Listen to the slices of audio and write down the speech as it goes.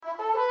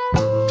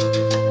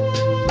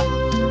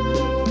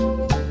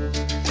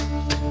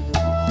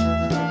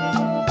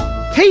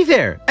Hey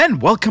there,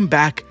 and welcome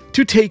back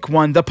to Take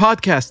One, the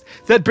podcast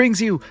that brings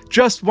you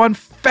just one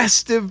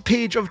festive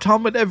page of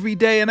Talmud every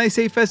day. And I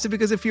say festive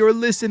because if you're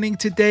listening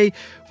today,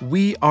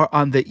 we are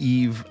on the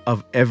eve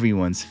of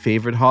everyone's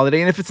favorite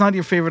holiday. And if it's not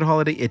your favorite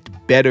holiday, it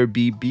better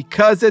be,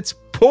 because it's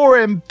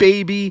Purim,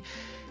 baby.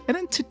 And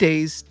in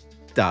today's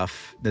daf,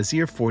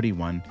 Nazir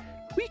 41,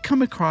 we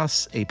come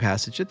across a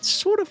passage that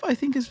sort of, I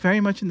think, is very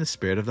much in the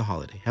spirit of the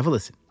holiday. Have a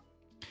listen.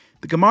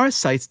 The Gemara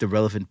cites the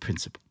relevant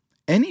principle.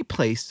 Any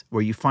place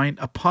where you find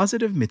a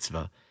positive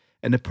mitzvah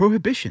and a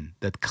prohibition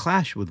that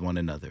clash with one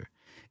another,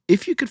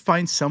 if you could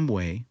find some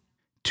way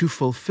to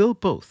fulfill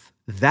both,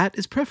 that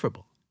is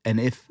preferable. And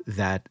if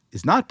that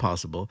is not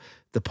possible,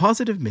 the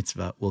positive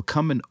mitzvah will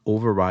come and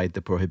override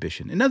the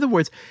prohibition. In other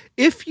words,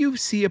 if you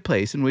see a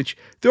place in which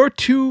there are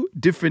two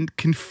different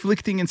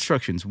conflicting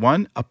instructions,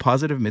 one, a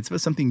positive mitzvah,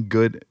 something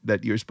good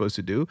that you're supposed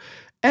to do,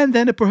 and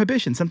then a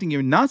prohibition, something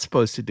you're not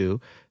supposed to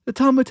do, the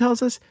Talmud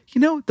tells us,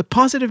 the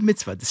positive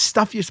mitzvah, the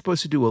stuff you're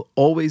supposed to do, will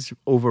always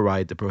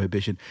override the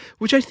prohibition,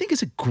 which I think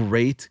is a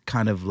great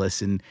kind of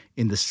lesson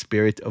in the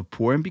spirit of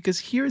Purim, because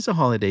here's a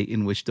holiday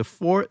in which the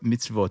four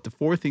mitzvot, the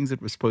four things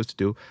that we're supposed to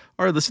do,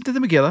 are listen to the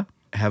Megillah,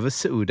 have a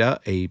seuda,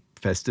 a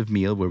festive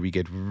meal where we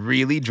get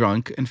really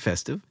drunk and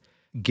festive,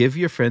 give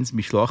your friends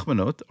mishloach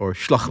manot, or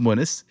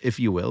shlachmonis, if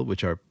you will,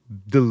 which are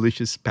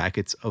delicious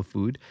packets of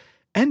food,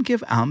 and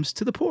give alms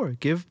to the poor,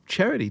 give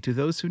charity to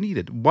those who need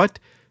it. What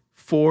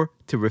four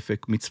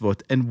terrific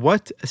mitzvot, and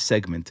what a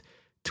segment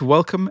to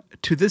welcome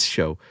to this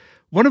show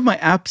one of my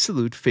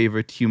absolute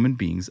favorite human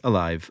beings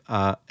alive,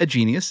 a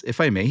genius, if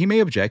I may. He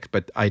may object,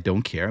 but I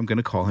don't care. I'm going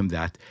to call him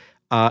that.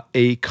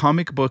 A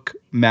comic book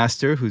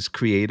master who's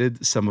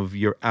created some of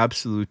your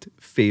absolute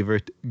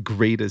favorite,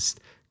 greatest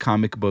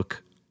comic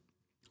book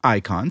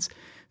icons.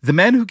 The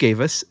man who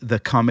gave us the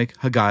comic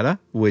Haggadah,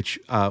 which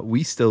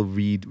we still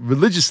read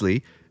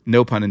religiously,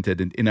 no pun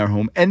intended, in our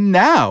home. And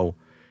now,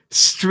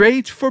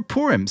 straight for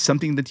Purim,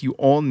 something that you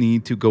all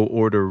need to go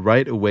order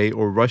right away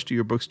or rush to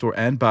your bookstore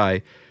and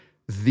buy,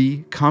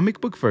 the comic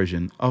book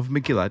version of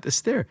Megillat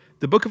Esther,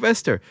 the Book of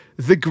Esther,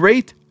 the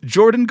great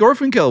Jordan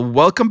Gorfinkel.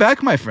 Welcome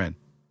back, my friend.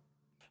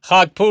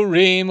 Chag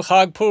Purim,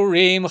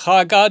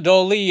 Chag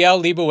Gadol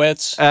Liel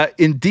Leibowitz.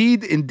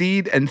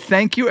 Indeed, and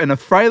thank you, and a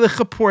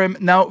Freilich Purim.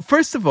 Now,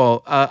 first of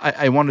all,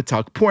 I want to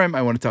talk Purim,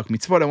 I want to talk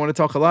mitzvot, I want to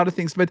talk a lot of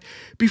things, but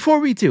before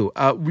we do,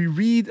 we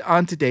read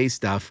on today's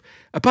stuff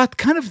about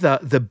kind of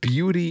the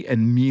beauty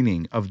and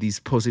meaning of these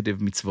positive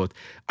mitzvot.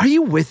 Are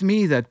you with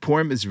me that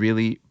Purim is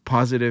really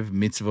positive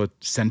mitzvot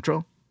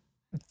central?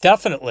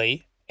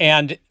 Definitely.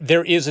 And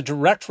there is a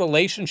direct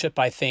relationship,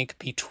 I think,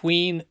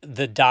 between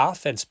the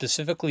daf and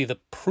specifically the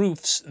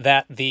proofs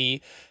that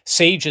the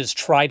sages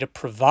try to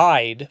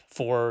provide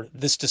for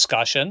this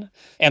discussion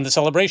and the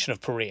celebration of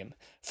Purim.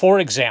 For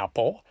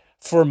example,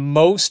 for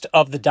most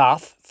of the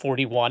daf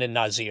 41 in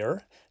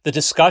Nazir, the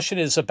discussion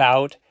is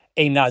about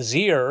a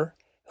Nazir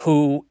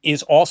who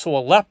is also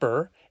a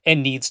leper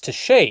and needs to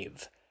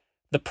shave.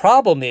 The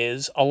problem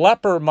is a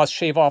leper must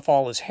shave off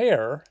all his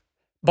hair,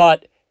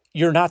 but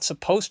you're not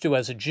supposed to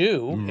as a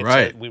Jew.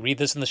 Right. We read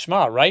this in the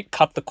Shema, right?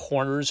 Cut the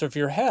corners of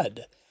your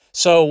head.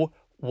 So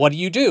what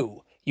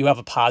do? You have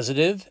a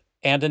positive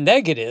and a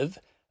negative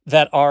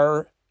that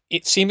are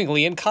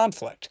seemingly in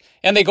conflict.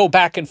 And they go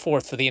back and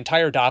forth for the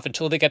entire daf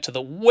until they get to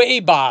the way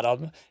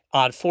bottom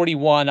on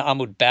 41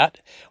 Amud Bet,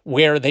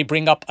 where they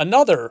bring up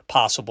another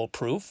possible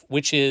proof,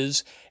 which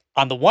is,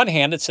 on the one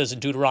hand, it says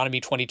in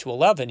Deuteronomy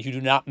 22:11, you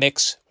do not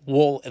mix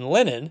wool and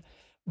linen.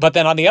 But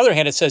then on the other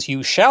hand, it says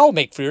you shall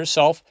make for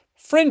yourself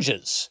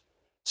fringes.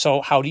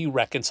 So how do you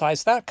reconcile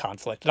that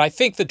conflict? And I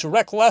think the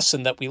direct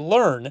lesson that we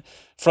learn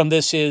from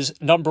this is,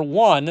 number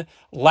one,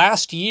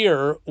 last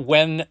year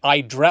when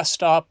I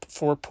dressed up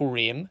for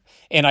Purim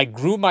and I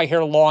grew my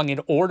hair long in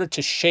order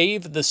to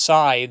shave the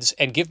sides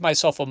and give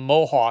myself a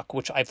mohawk,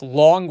 which I've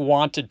long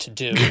wanted to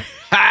do,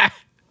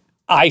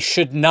 I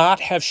should not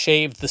have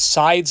shaved the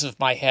sides of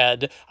my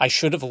head. I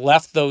should have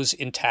left those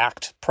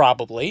intact,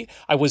 probably.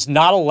 I was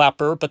not a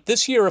leper, but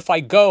this year, if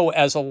I go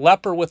as a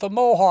leper with a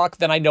mohawk,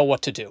 then I know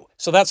what to do.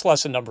 So that's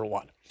lesson number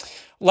one.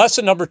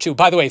 Lesson number two,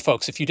 by the way,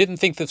 folks, if you didn't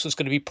think this was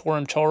going to be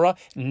Purim Torah,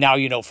 now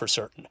you know for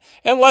certain.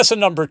 And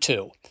lesson number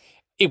two,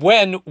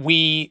 when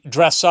we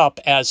dress up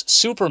as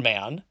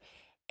Superman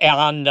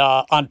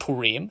on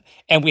Purim,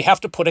 and we have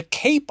to put a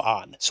cape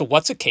on. So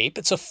what's a cape?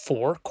 It's a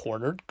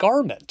four-cornered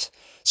garment.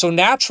 So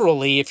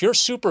naturally, if you're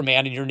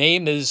Superman and your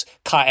name is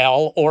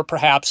Ka'el or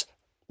perhaps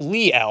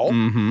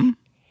Liel,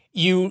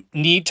 you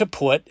need to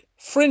put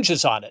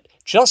fringes on it.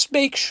 Just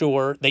make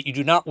sure that you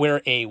do not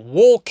wear a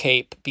wool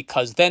cape,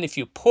 because then if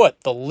you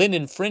put the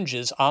linen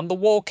fringes on the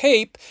wool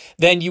cape,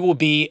 then you will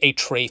be a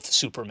treif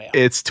Superman.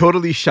 It's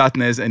totally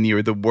shatnez, and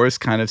you're the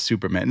worst kind of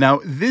Superman. Now,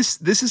 this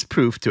is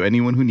proof to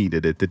anyone who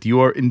needed it that you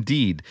are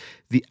indeed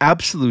the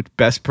absolute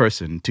best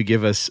person to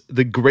give us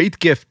the great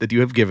gift that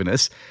you have given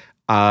us,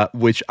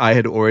 which I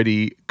had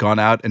already gone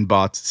out and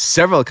bought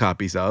several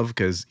copies of,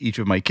 because each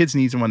of my kids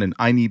needs one and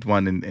I need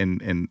one,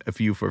 and a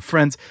few for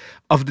friends,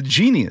 of the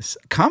genius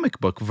comic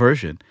book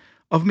version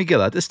of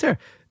Megillat Esther.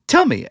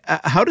 Tell me,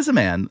 how does a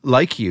man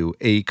like you,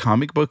 a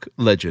comic book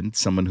legend,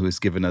 someone who has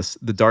given us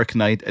The Dark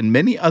Knight and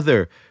many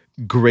other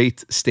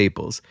great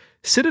staples,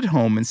 sit at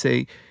home and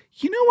say,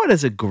 you know what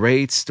is a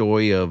great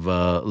story of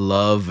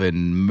love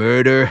and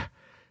murder?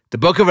 The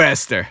Book of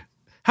Esther.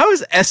 How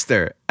is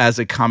Esther as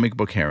a comic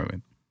book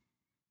heroine?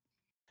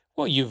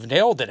 Well, you've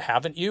nailed it,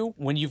 haven't you?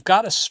 When you've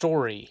got a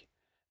story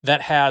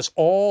that has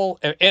all,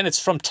 and it's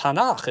from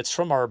Tanakh, it's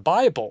from our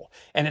Bible,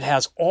 and it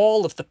has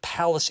all of the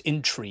palace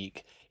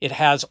intrigue. It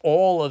has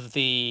all of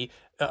the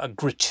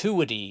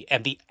gratuity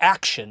and the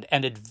action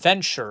and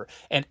adventure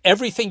and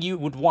everything you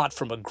would want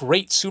from a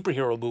great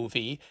superhero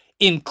movie,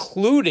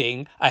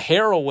 including a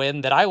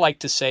heroine that I like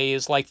to say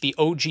is like the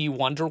OG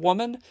Wonder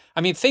Woman. I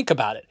mean, think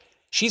about it.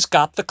 She's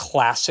got the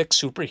classic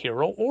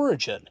superhero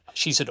origin.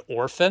 She's an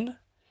orphan,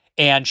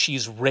 and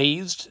she's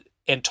raised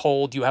and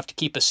told you have to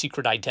keep a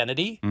secret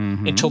identity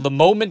until the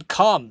moment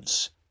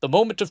comes, the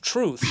moment of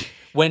truth,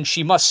 when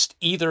she must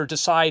either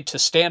decide to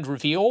stand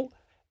reveal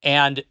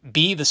and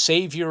be the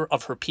savior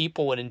of her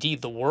people and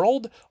indeed the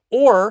world,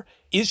 or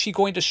is she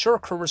going to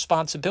shirk her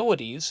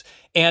responsibilities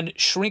and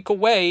shrink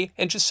away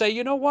and just say,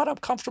 you know what, I'm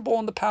comfortable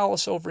in the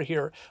palace over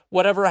here.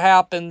 Whatever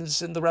happens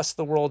in the rest of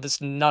the world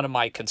is none of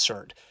my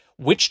concern.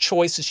 Which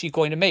choice is she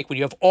going to make? When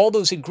you have all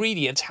those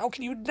ingredients, how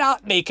can you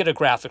not make it a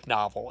graphic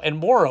novel? And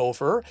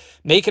moreover,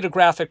 make it a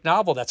graphic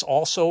novel that's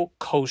also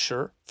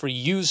kosher for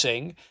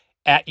using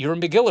at your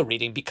Megillah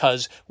reading,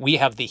 because we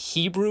have the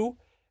Hebrew,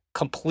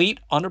 complete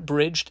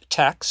unabridged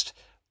text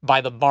by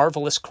the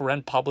marvelous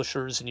Koren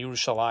publishers in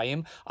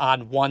Yerushalayim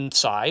on one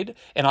side.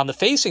 And on the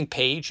facing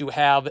page, you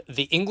have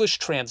the English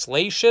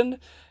translation,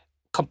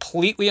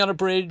 completely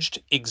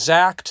unabridged,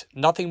 exact,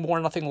 nothing more,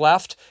 nothing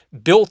left,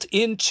 built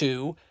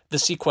into the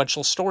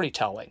sequential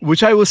storytelling.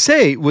 Which I will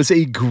say was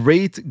a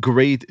great,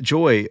 great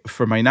joy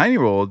for my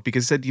 9-year-old,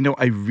 because I said,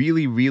 I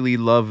really, really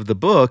love the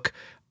book.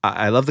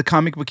 I love the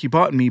comic book you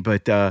bought me,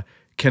 but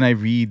can I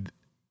read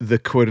the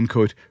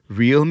quote-unquote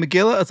real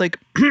Megillah? I was like,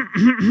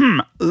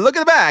 look at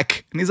the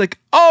back. And he's like,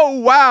 oh,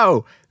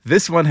 wow.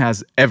 This one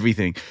has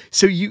everything.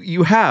 So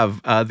you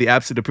have the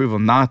absolute approval,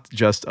 not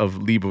just of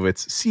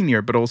Leibovitz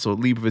Sr., but also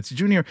Leibovitz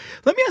Jr.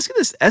 Let me ask you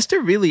this. Esther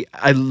really,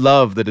 I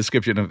love the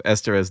description of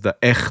Esther as the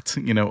echt,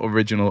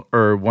 original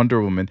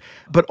Wonder Woman.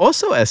 But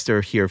also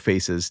Esther here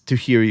faces, to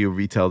hear you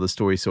retell the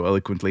story so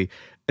eloquently,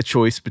 a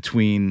choice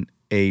between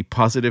a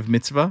positive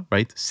mitzvah,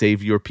 right?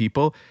 Save your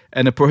people,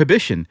 and a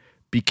prohibition.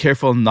 Be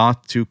careful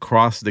not to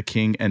cross the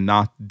king and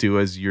not do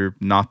as you're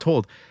not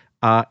told.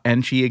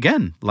 And she,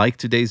 again, like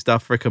today's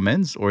daf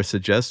recommends or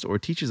suggests or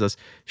teaches us,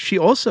 she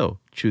also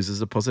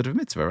chooses a positive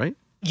mitzvah, right?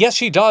 Yes,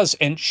 she does.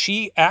 And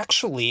she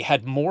actually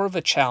had more of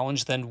a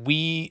challenge than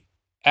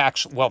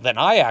than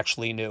I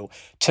actually knew.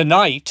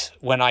 Tonight,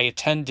 when I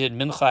attended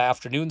Mincha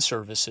afternoon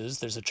services,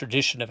 there's a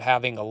tradition of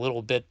having a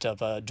little bit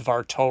of a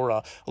Dvar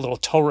Torah, a little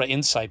Torah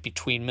insight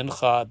between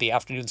Mincha, the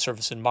afternoon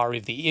service, and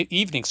Mariv, the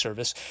evening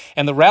service.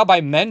 And the rabbi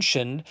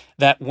mentioned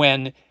that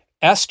when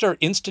Esther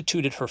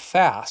instituted her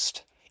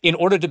fast, in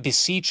order to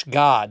beseech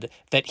God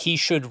that he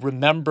should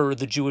remember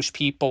the Jewish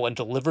people and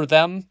deliver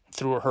them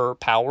through her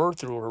power,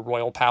 through her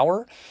royal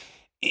power,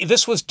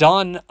 this was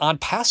done on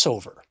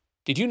Passover.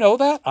 Did you know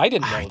that? I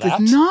didn't know that. I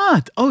did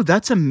not. Oh,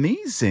 that's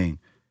amazing.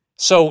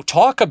 So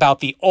talk about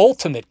the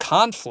ultimate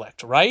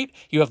conflict, right?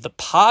 You have the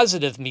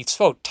positive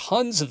mitzvot,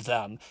 tons of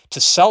them,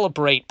 to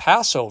celebrate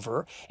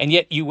Passover, and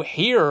yet you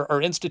here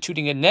are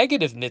instituting a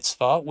negative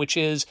mitzvah, which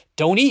is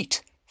don't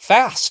eat,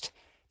 fast.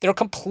 They're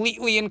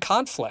completely in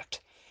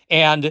conflict.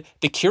 And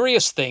the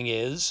curious thing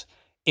is,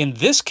 in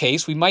this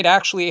case, we might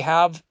actually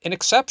have an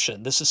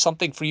exception. This is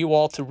something for you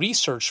all to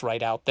research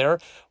right out there.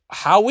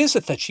 How is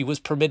it that she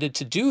was permitted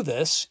to do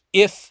this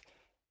if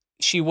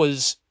she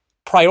was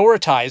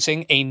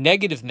prioritizing a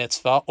negative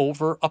mitzvah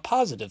over a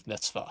positive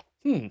mitzvah?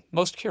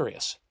 Most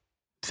curious.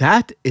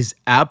 That is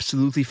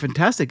absolutely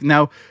fantastic.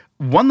 Now,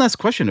 one last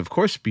question, of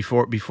course,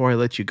 before I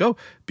let you go,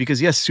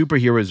 because yes,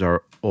 superheroes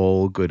are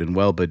all good and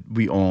well, but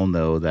we all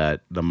know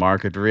that the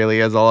market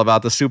really is all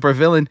about the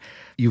supervillain.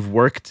 You've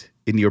worked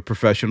in your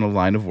professional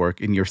line of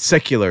work, in your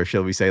secular,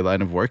 shall we say,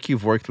 line of work.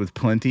 You've worked with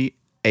plenty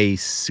a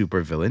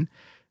supervillain,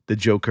 the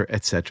Joker,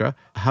 etc.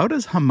 How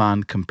does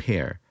Haman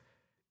compare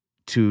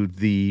to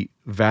the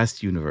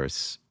vast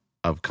universe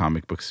of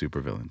comic book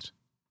supervillains?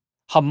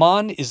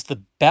 Haman is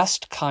the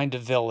best kind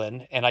of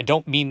villain, and I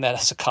don't mean that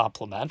as a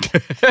compliment,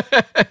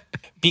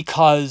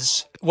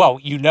 because, well,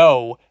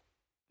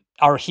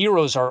 our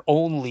heroes are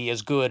only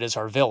as good as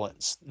our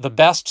villains. The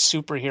best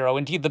superhero,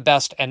 indeed the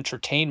best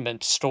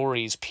entertainment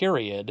stories,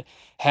 period,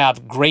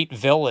 have great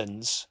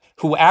villains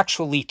who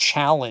actually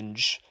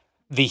challenge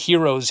the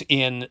heroes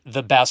in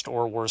the best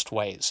or worst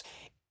ways.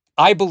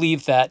 I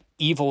believe that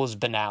evil is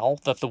banal,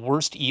 that the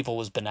worst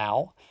evil is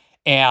banal,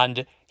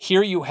 and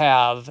here you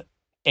have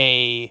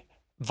a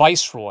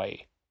viceroy,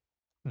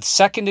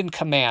 second in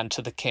command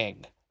to the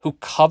king, who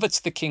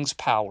covets the king's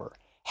power,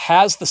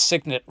 has the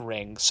signet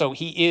ring, so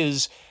he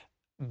is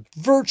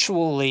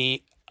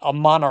virtually a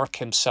monarch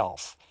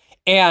himself.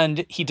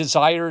 and he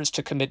desires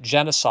to commit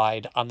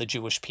genocide on the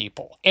Jewish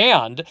people.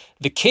 And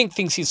the king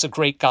thinks he's a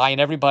great guy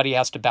and everybody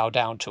has to bow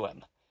down to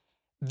him.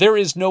 There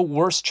is no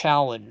worse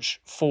challenge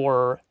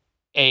for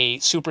a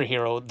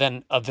superhero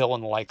than a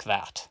villain like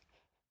that.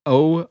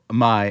 Oh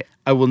my,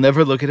 I will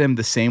never look at him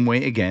the same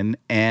way again.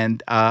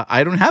 And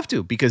I don't have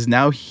to, because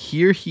now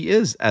here he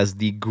is as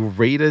the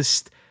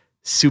greatest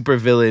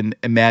supervillain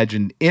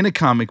imagined in a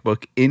comic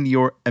book, in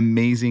your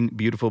amazing,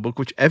 beautiful book,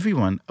 which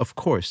everyone, of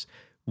course,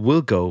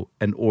 will go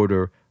and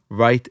order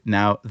right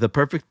now. The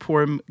perfect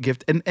Purim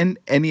gift, and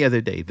any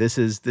other day. This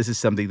is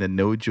something that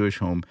no Jewish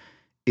home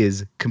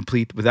is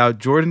complete without.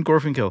 Jordan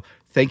Gorfinkel,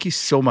 thank you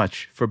so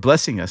much for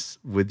blessing us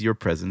with your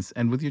presence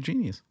and with your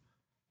genius.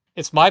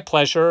 It's my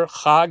pleasure.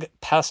 Chag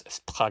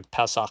Pesach,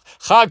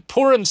 Chag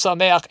Purim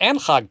Sameach, and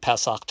Chag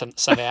Pesach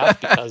Sameach,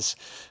 because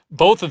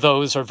both of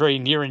those are very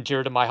near and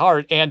dear to my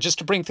heart. And just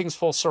to bring things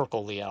full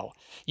circle, Leo,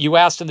 you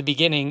asked in the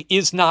beginning,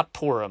 is not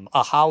Purim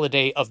a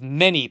holiday of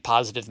many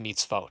positive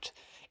mitzvot?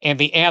 And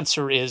the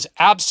answer is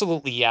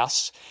absolutely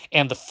yes.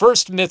 And the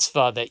first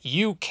mitzvah that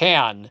you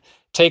can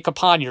take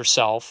upon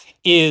yourself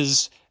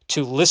is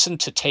to listen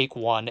to Take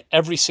One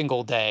every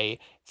single day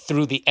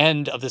through the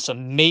end of this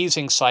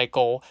amazing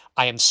cycle.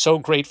 I am so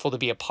grateful to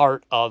be a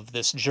part of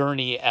this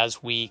journey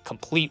as we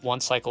complete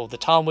one cycle of the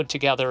Talmud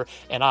together,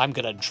 and I'm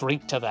going to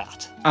drink to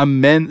that.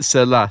 Amen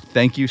Selah.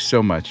 Thank you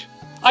so much.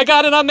 I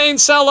got an Amen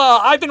Selah.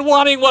 I've been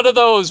wanting one of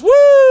those.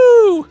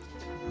 Woo!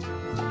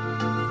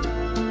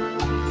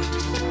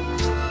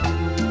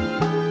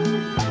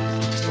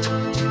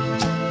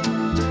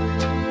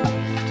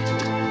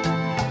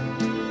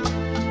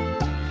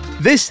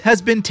 This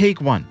has been Take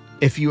One.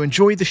 If you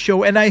enjoyed the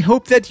show, and I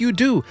hope that you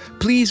do,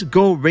 please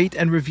go rate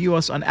and review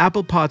us on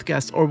Apple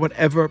Podcasts or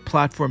whatever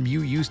platform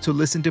you use to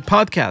listen to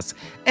podcasts.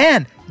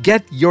 And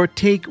get your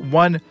Take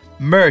One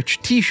merch,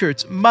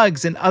 t-shirts,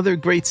 mugs, and other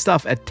great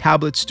stuff at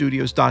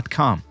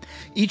tabletstudios.com.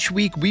 Each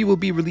week, we will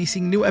be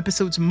releasing new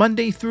episodes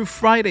Monday through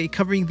Friday,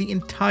 covering the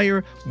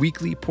entire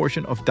weekly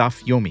portion of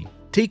Daf Yomi.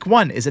 Take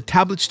One is a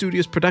Tablet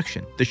Studios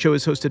production. The show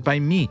is hosted by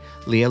me,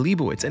 Leah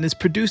Leibowitz, and is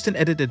produced and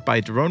edited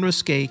by Daron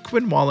Ruskay,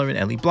 Quinn Waller, and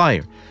Ellie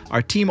Blyer.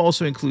 Our team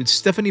also includes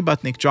Stephanie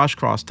Butnick, Josh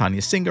Cross,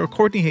 Tanya Singer,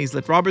 Courtney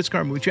Hazlett, Robert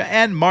Scaramuccia,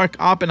 and Mark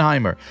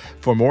Oppenheimer.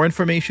 For more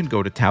information,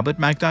 go to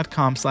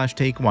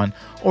tabletmag.com/takeone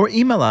or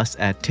email us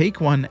at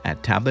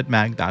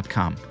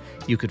takeone@tabletmag.com.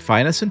 You could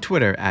find us on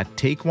Twitter at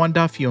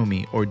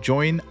TakeOneDafyomi or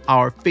join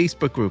our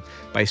Facebook group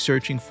by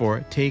searching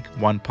for Take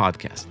One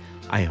Podcast.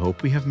 I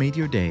hope we have made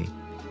your day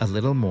a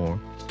little more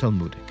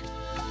Talmudic.